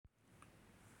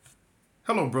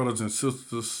Hello, brothers and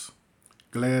sisters.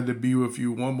 Glad to be with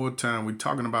you one more time. We're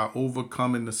talking about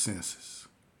overcoming the senses.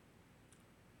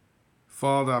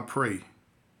 Father, I pray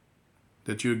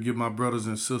that you'll give my brothers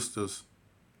and sisters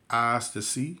eyes to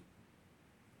see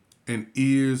and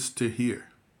ears to hear.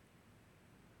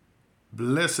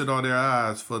 Blessed are their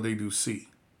eyes, for they do see.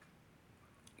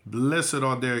 Blessed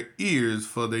are their ears,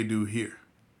 for they do hear.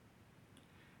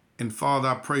 And Father,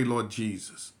 I pray, Lord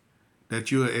Jesus, that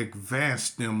you'll advance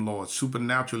them, Lord,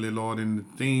 supernaturally, Lord, in the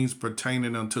things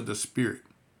pertaining unto the Spirit.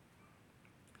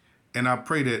 And I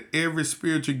pray that every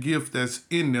spiritual gift that's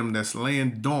in them that's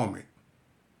laying dormant,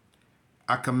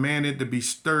 I command it to be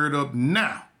stirred up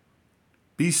now.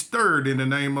 Be stirred in the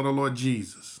name of the Lord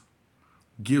Jesus.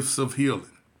 Gifts of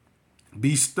healing,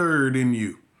 be stirred in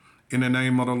you in the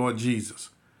name of the Lord Jesus.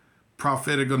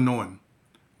 Prophetic anointing,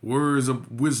 words of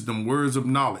wisdom, words of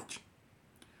knowledge,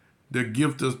 the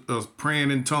gift of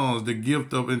praying in tongues, the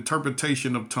gift of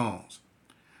interpretation of tongues,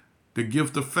 the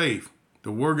gift of faith,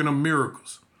 the working of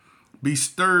miracles, be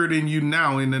stirred in you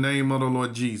now in the name of the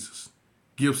Lord Jesus.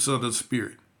 Gifts of the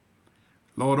Spirit.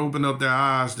 Lord, open up their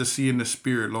eyes to see in the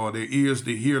Spirit, Lord, their ears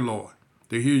to hear, Lord,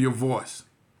 to hear your voice.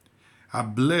 I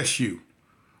bless you.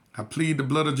 I plead the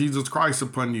blood of Jesus Christ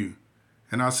upon you.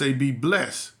 And I say, be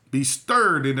blessed, be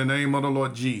stirred in the name of the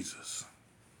Lord Jesus.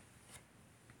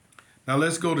 Now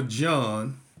let's go to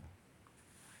John,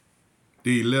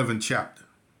 the 11th chapter.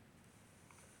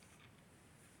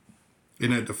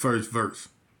 And at the first verse.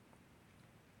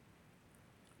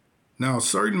 Now a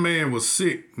certain man was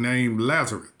sick named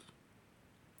Lazarus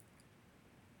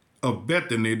of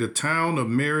Bethany, the town of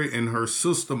Mary and her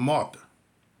sister Martha.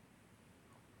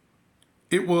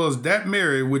 It was that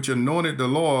Mary which anointed the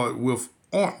Lord with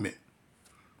ointment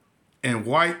and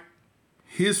wiped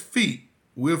his feet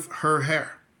with her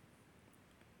hair,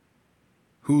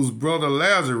 whose brother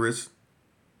Lazarus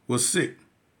was sick.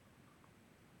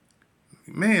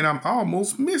 Man, I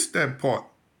almost missed that part.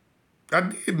 I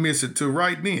did miss it till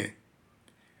right then.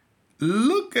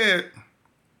 Look at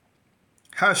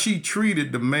how she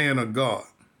treated the man of God.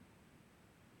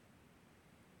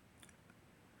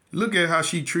 Look at how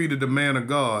she treated the man of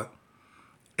God,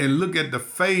 and look at the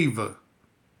favor,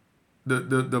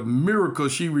 the miracle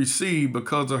she received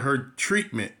because of her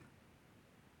treatment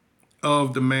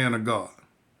of the man of God.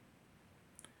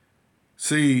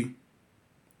 See,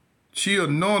 she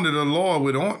anointed the Lord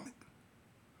with ointment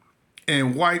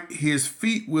and wiped his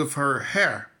feet with her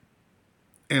hair,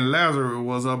 and Lazarus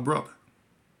was her brother.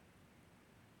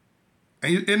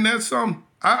 And that's something,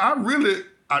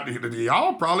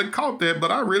 y'all probably caught that,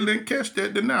 but I really didn't catch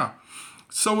that till now.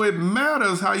 So it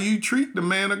matters how you treat the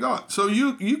man of God. So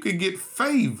you could get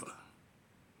favor.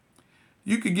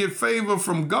 You could get favor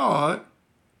from God,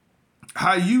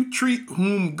 how you treat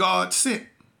whom God sent.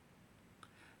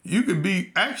 You could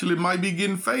might be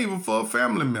getting favor for a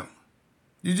family member.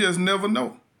 You just never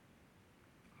know.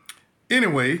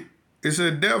 Anyway, it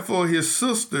said, therefore his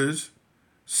sisters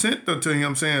sent unto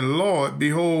him, saying, Lord,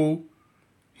 behold,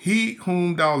 he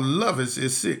whom thou lovest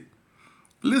is sick.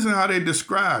 Listen how they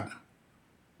described him.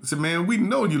 They said, man, we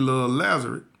know you love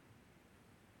Lazarus.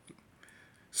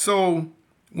 So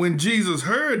when Jesus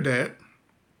heard that,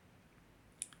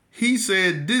 he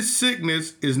said, this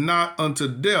sickness is not unto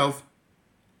death,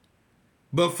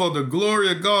 but for the glory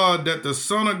of God, that the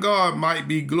Son of God might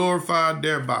be glorified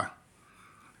thereby.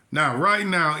 Now, right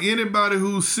now, anybody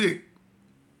who's sick,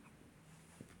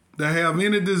 that have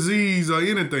any disease or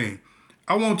anything,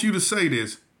 I want you to say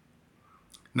this.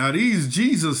 Now, these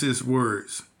Jesus'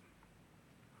 words.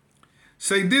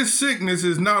 Say, this sickness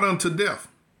is not unto death.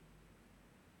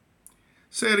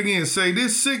 Say it again. Say,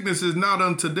 this sickness is not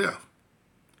unto death.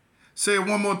 Say it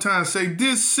one more time. Say,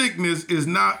 this sickness is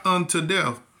not unto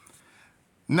death.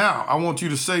 Now, I want you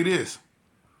to say this.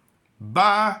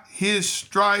 By his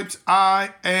stripes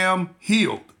I am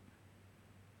healed.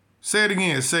 Say it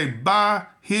again. Say, by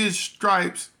his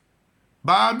stripes,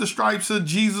 by the stripes of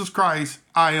Jesus Christ,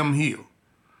 I am healed.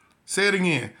 Say it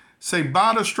again. Say,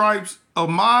 by the stripes of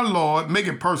my Lord, make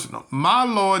it personal. My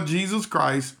Lord Jesus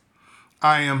Christ,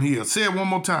 I am healed. Say it one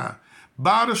more time.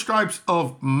 By the stripes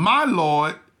of my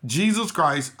Lord Jesus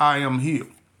Christ, I am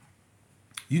healed.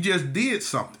 You just did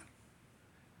something.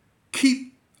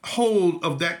 Keep hold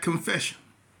of that confession.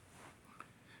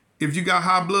 If you got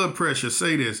high blood pressure,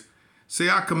 say this. Say,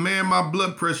 I command my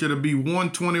blood pressure to be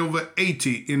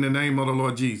 120/80 in the name of the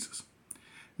Lord Jesus.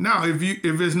 Now, if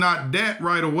it's not that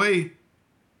right away,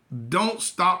 don't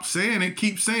stop saying it.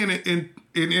 Keep saying it, and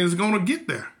it's going to get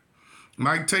there.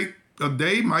 Might take a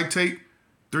day, might take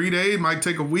 3 days, might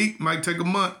take a week, might take a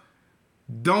month.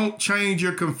 Don't change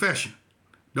your confession.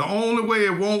 The only way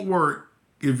it won't work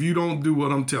if you don't do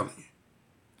what I'm telling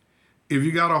you. If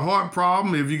you got a heart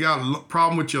problem, if you got a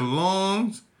problem with your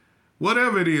lungs,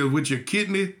 whatever it is, with your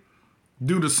kidney,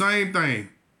 do the same thing.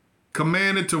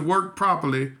 Command it to work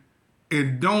properly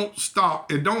and don't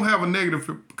stop. And don't have a negative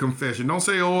confession. Don't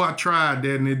say, oh, I tried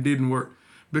that and it didn't work.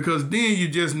 Because then you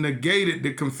just negated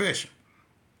the confession.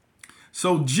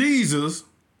 So Jesus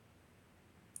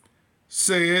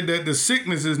said that the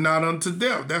sickness is not unto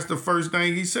death. That's the first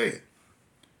thing he said.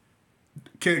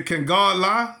 Can God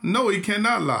lie? No, he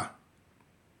cannot lie.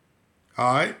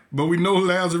 All right, but we know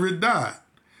Lazarus died.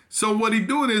 So what he's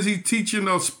doing is he's teaching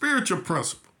a spiritual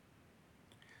principle.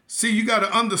 See, you got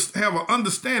to have an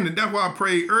understanding. That's why I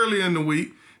prayed earlier in the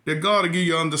week that God will give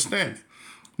you understanding.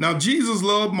 Now, Jesus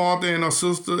loved Martha and her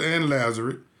sister and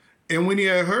Lazarus. And when he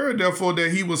had heard, therefore,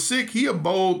 that he was sick, he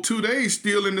abode 2 days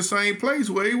still in the same place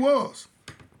where he was.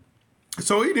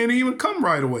 So he didn't even come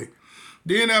right away.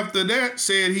 Then after that,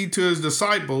 said he to his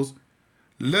disciples,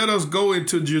 let us go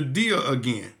into Judea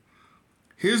again.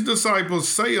 His disciples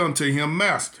say unto him,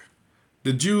 Master,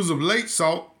 the Jews of late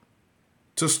sought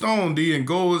to stone thee, and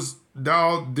goest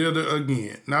thou thither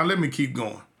again. Now let me keep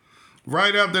going.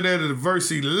 Right after that, at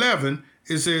verse 11,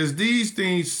 it says, these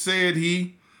things said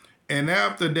he, and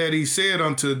after that he said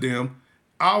unto them,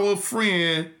 our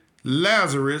friend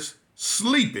Lazarus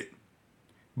sleepeth,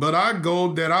 but I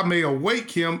go that I may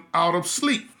awake him out of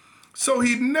sleep. So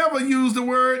he never used the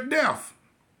word death.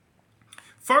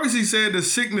 First he said the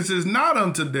sickness is not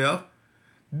unto death.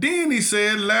 Then he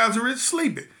said Lazarus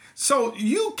sleepeth. So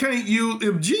you can't use,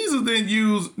 if Jesus didn't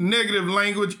use negative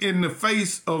language in the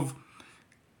face of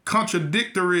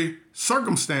contradictory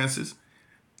circumstances,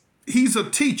 he's a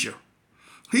teacher.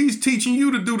 He's teaching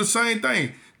you to do the same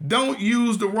thing. Don't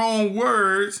use the wrong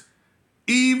words,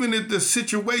 even if the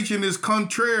situation is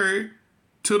contrary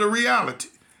to the reality.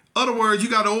 In other words, you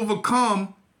got to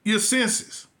overcome your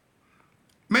senses.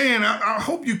 Man, I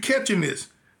hope you're catching this.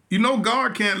 You know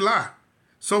God can't lie.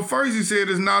 So first he said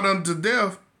it's not unto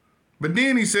death, but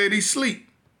then he said he sleep.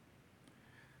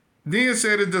 Then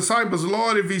said his disciples,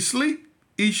 Lord, if he sleep,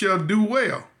 he shall do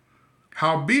well.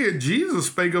 Howbeit Jesus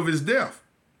spake of his death.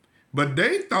 But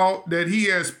they thought that he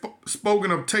had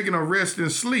spoken of taking a rest and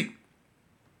sleep.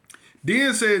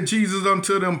 Then said Jesus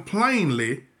unto them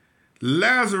plainly,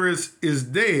 Lazarus is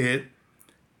dead,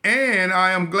 and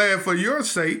I am glad for your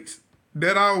sakes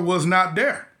that I was not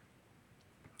there,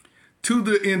 to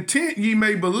the intent ye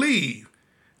may believe.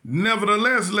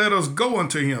 Nevertheless, let us go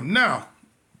unto him. Now,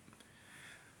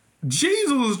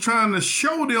 Jesus was trying to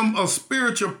show them a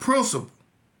spiritual principle,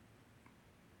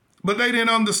 but they didn't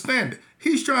understand it.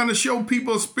 He's trying to show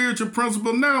people a spiritual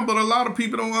principle now, but a lot of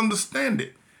people don't understand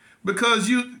it because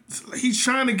he's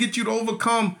trying to get you to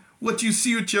overcome what you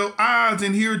see with your eyes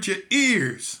and hear with your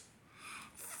ears.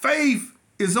 Faith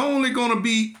is only going to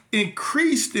be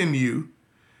increased in you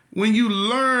when you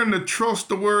learn to trust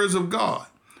the words of God,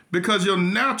 because your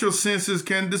natural senses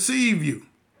can deceive you.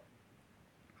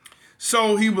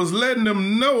 So he was letting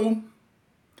them know.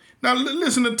 Now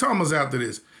listen to Thomas after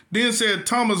this. Then said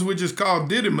Thomas, which is called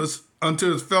Didymus,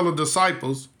 unto his fellow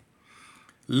disciples,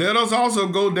 let us also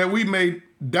go that we may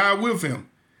die with him.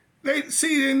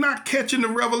 They're not catching the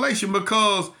revelation,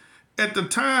 because at the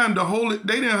time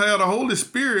they didn't have the Holy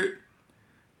Spirit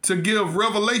to give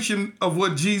revelation of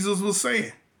what Jesus was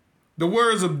saying. The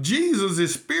words of Jesus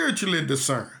is spiritually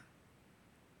discerned.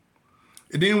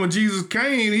 And then when Jesus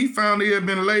came, he found he had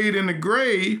been laid in the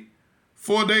grave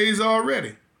 4 days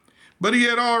already. But he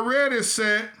had already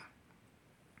set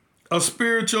a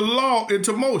spiritual law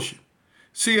into motion.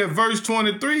 See, at verse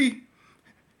 23,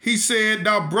 he said,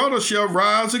 thy brother shall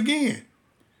rise again.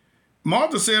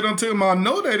 Martha said unto him, I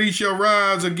know that he shall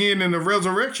rise again in the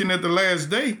resurrection at the last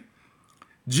day.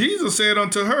 Jesus said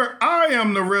unto her, I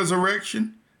am the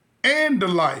resurrection and the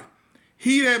life.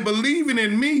 He that believeth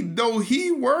in me, though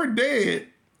he were dead,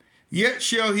 yet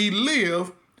shall he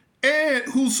live, and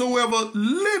whosoever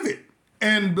liveth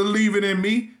and believeth in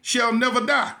me shall never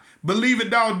die. Believe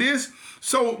it thou this?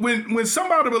 So when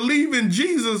somebody believe in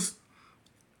Jesus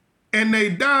and they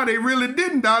die, they really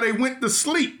didn't die. They went to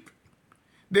sleep.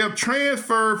 They're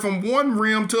transferred from one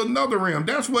realm to another realm.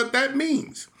 That's what that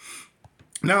means.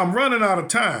 Now I'm running out of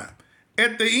time.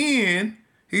 At the end,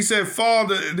 he said,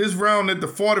 Father, this round at the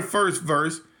 41st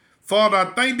verse, Father, I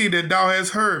thank thee that thou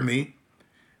hast heard me,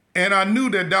 and I knew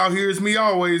that thou hearest me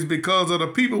always because of the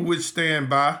people which stand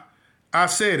by. I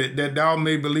said it, that thou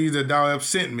may believe that thou hast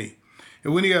sent me.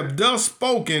 And when he had thus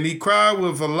spoken, he cried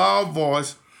with a loud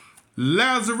voice,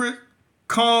 Lazarus,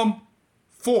 come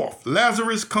forth.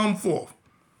 Lazarus, come forth.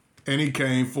 And he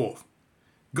came forth.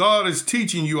 God is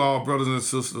teaching you all, brothers and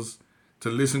sisters, to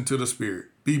listen to the Spirit.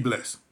 Be blessed.